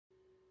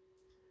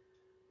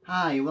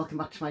Hi, welcome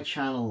back to my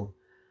channel.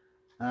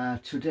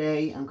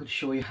 Today I'm going to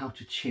show you how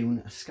to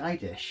tune a sky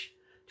dish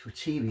to a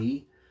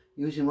TV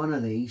using one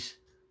of these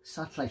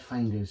satellite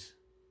finders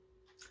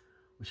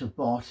which I've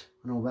bought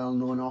on a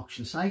well-known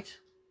auction site.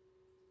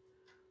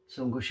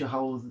 So I'm going to show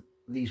how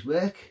these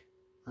work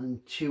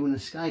and tune a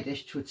sky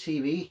dish to a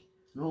TV,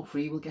 and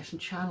hopefully we'll get some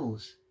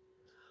channels.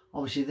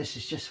 Obviously this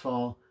is just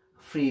for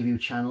free view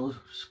channels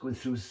going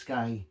through the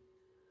sky.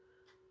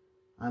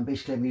 And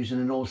basically I'm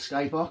using an old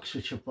sky box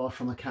which I've bought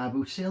from a car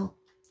boot sale.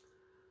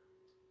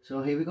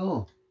 So here we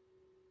go.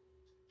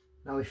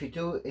 Now if you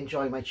do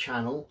enjoy my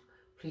channel,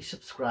 please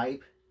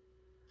subscribe,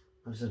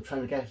 as I'm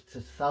trying to get to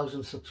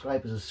 1,000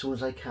 subscribers as soon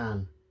as I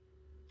can.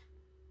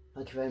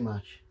 Thank you very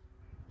much.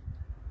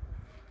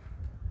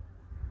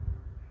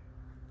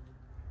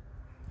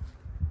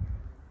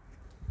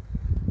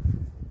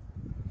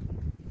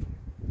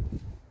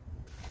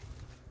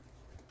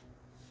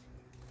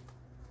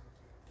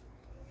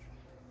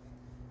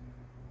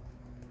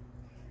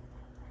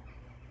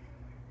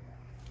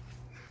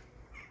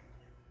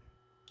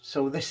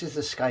 So this is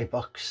the sky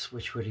box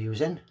which we're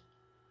using,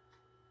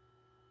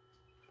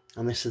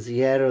 and this is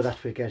the area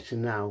that we're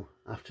getting now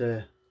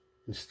after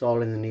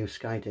installing the new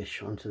sky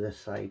dish onto this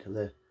side of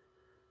the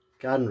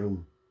garden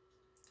room.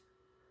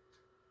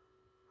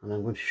 And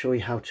I'm going to show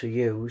you how to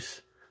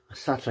use a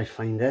satellite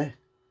finder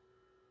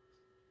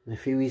and a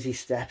few easy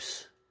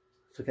steps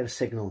to get a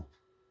signal.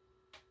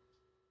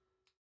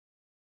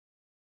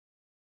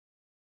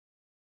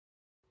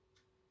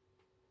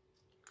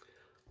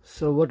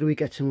 So what do we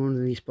get in one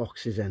of these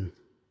boxes in?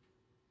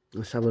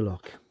 Let's have a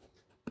look.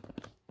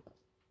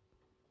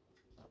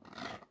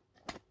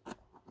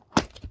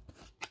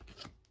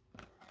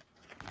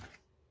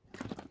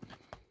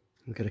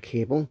 We've got a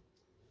cable.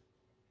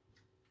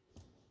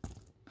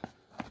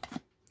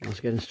 Let's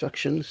get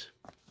instructions.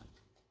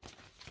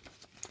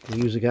 A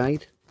user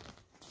guide.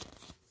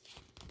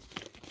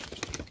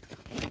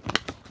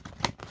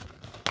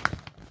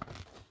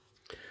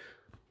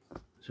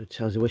 So it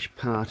tells you which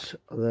part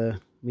of the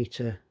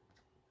meter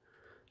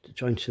to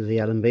join to the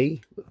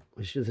L&B,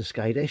 which is the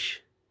sky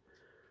dish,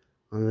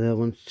 and the other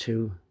one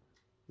to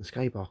the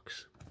sky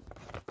box.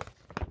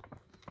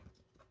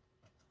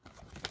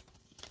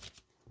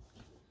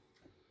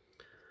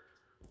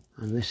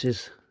 And this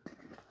is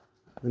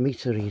the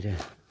meter reader,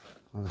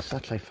 or the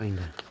satellite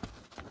finder.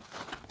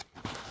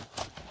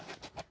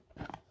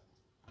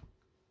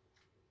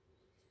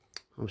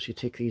 Obviously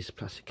take these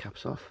plastic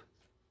caps off.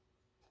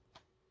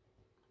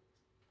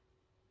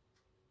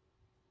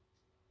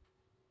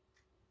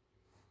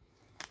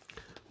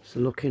 So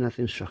looking at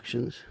the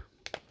instructions,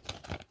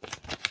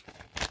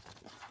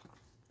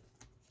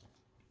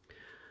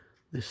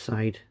 this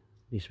side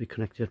needs to be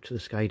connected up to the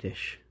sky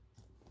dish,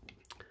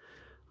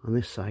 and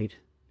this side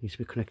needs to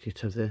be connected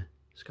to the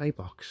sky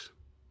box.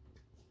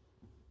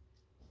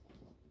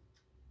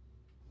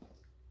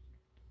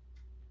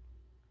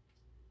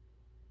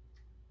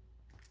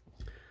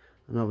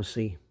 And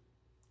obviously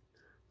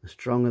the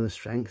stronger the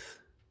strength,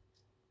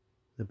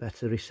 the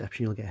better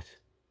reception you'll get.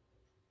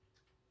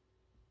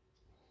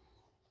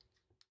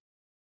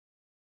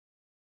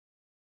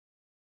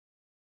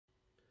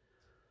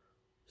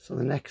 So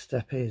the next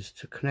step is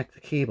to connect the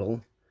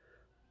cable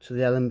to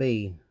the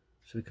L&B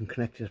so we can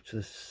connect it up to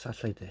the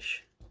satellite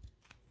dish.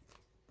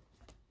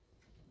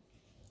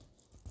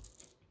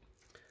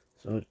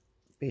 So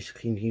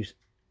basically you use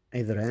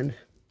either end.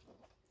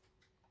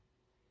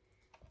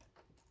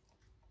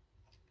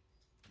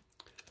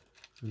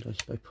 And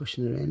just by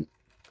pushing it in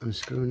and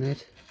screwing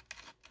it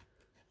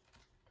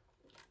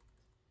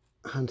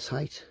hand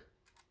tight,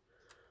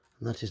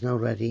 and that is now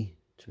ready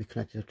to be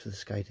connected up to the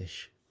sky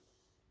dish.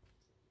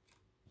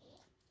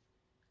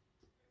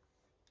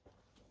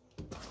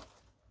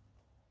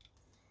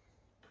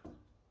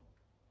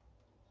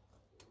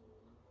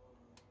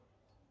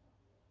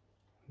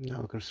 Now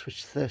we're going to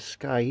switch the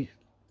sky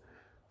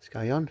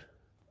on.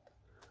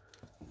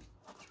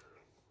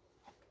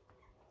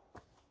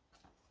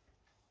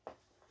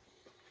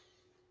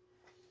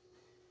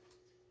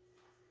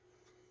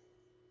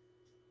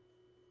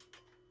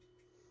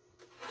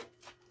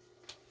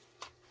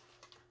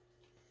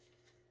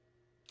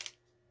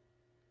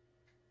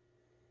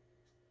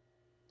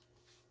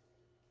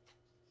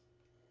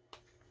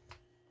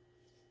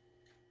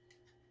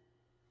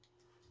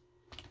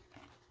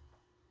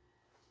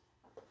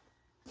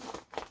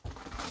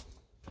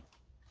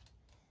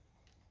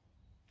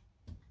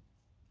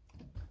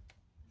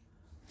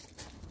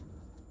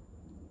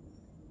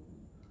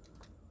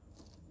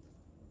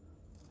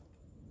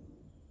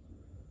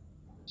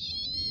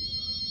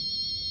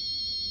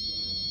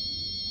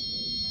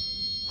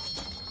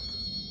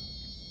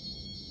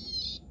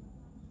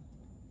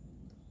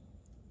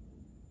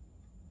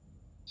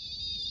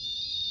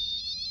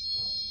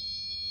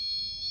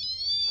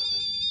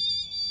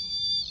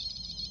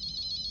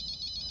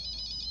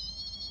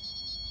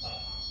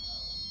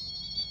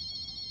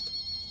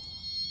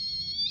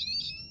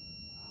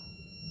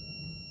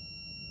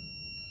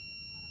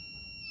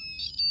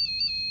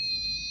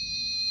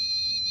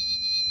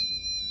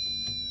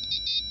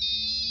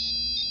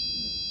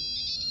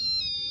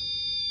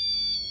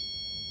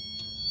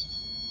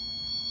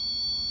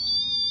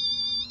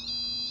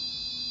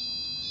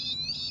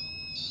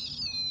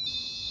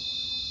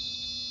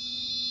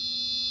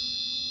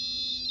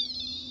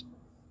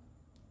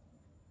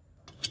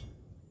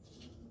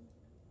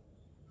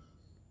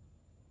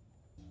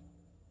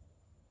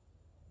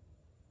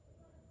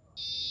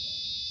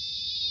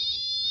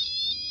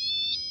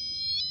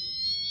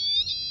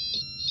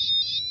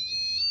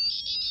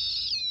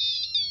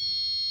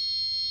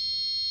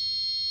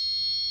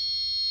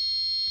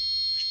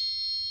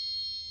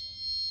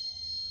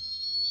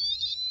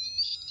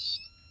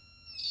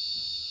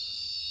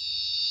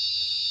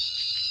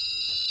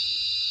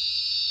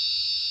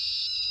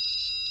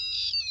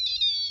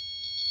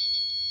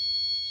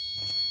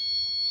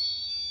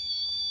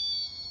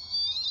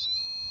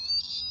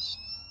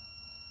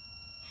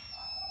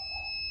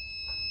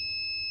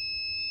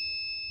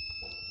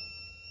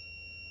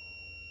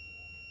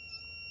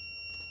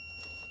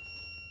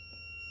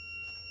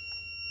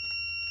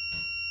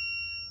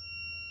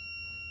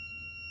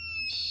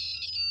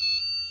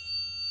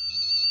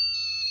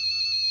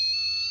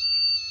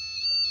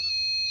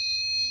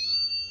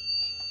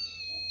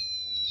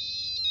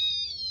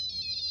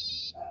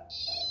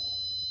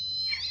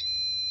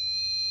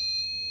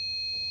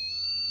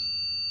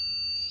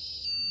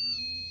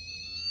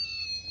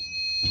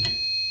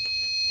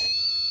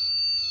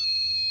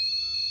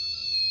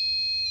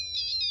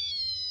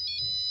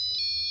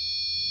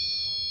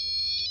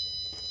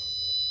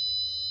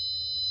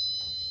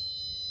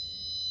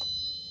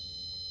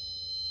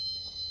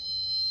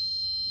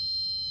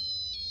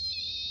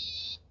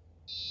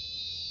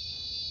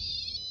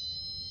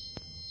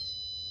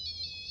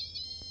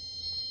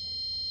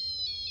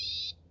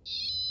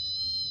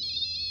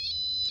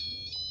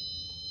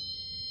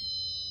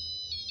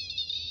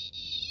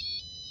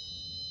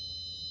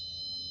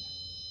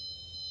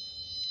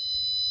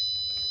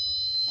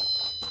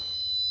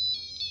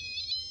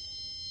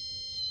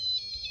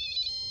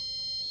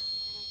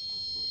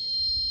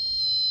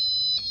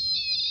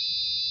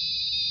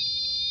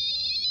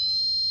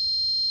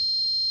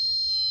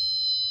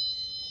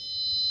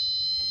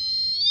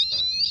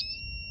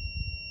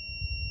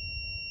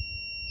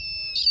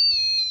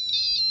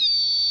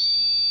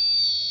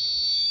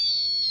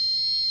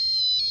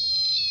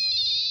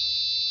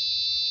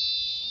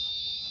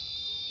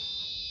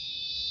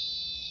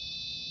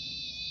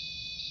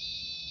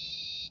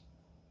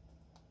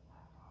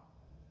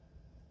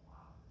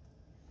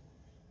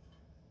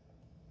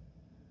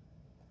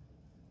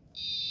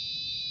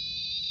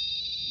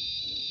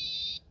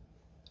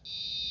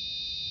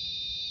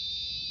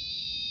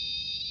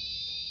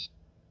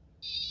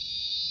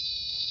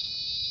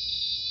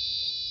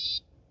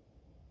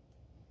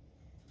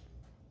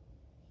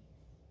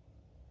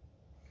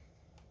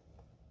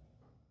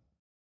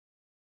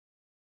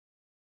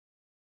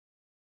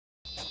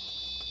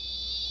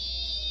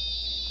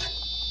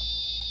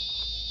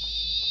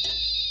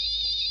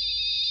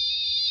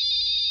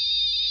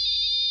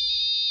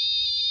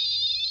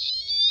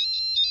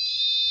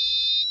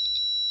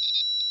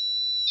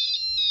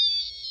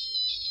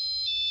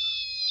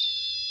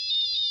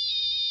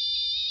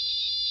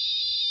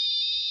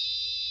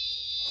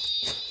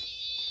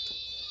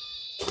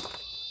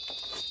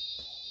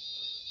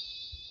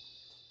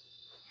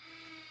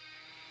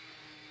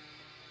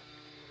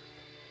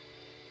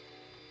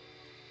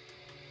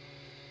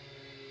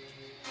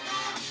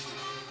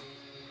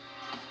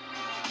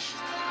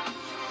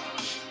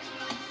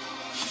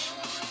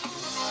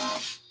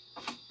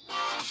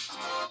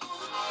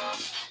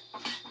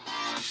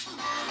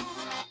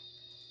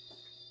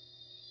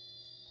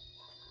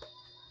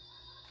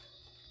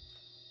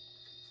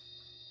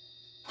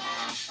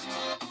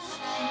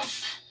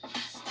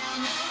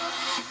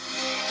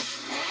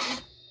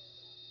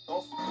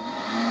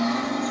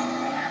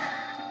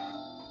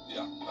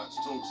 Yeah, that's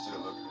torque steer,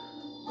 look.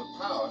 The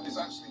power is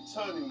actually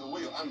turning the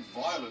wheel and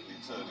violently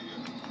turning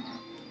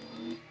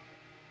it.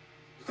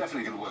 It's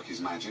definitely going to work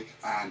his magic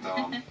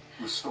and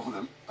restore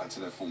them back to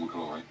their former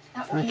glory.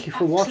 Thank you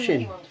for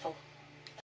watching.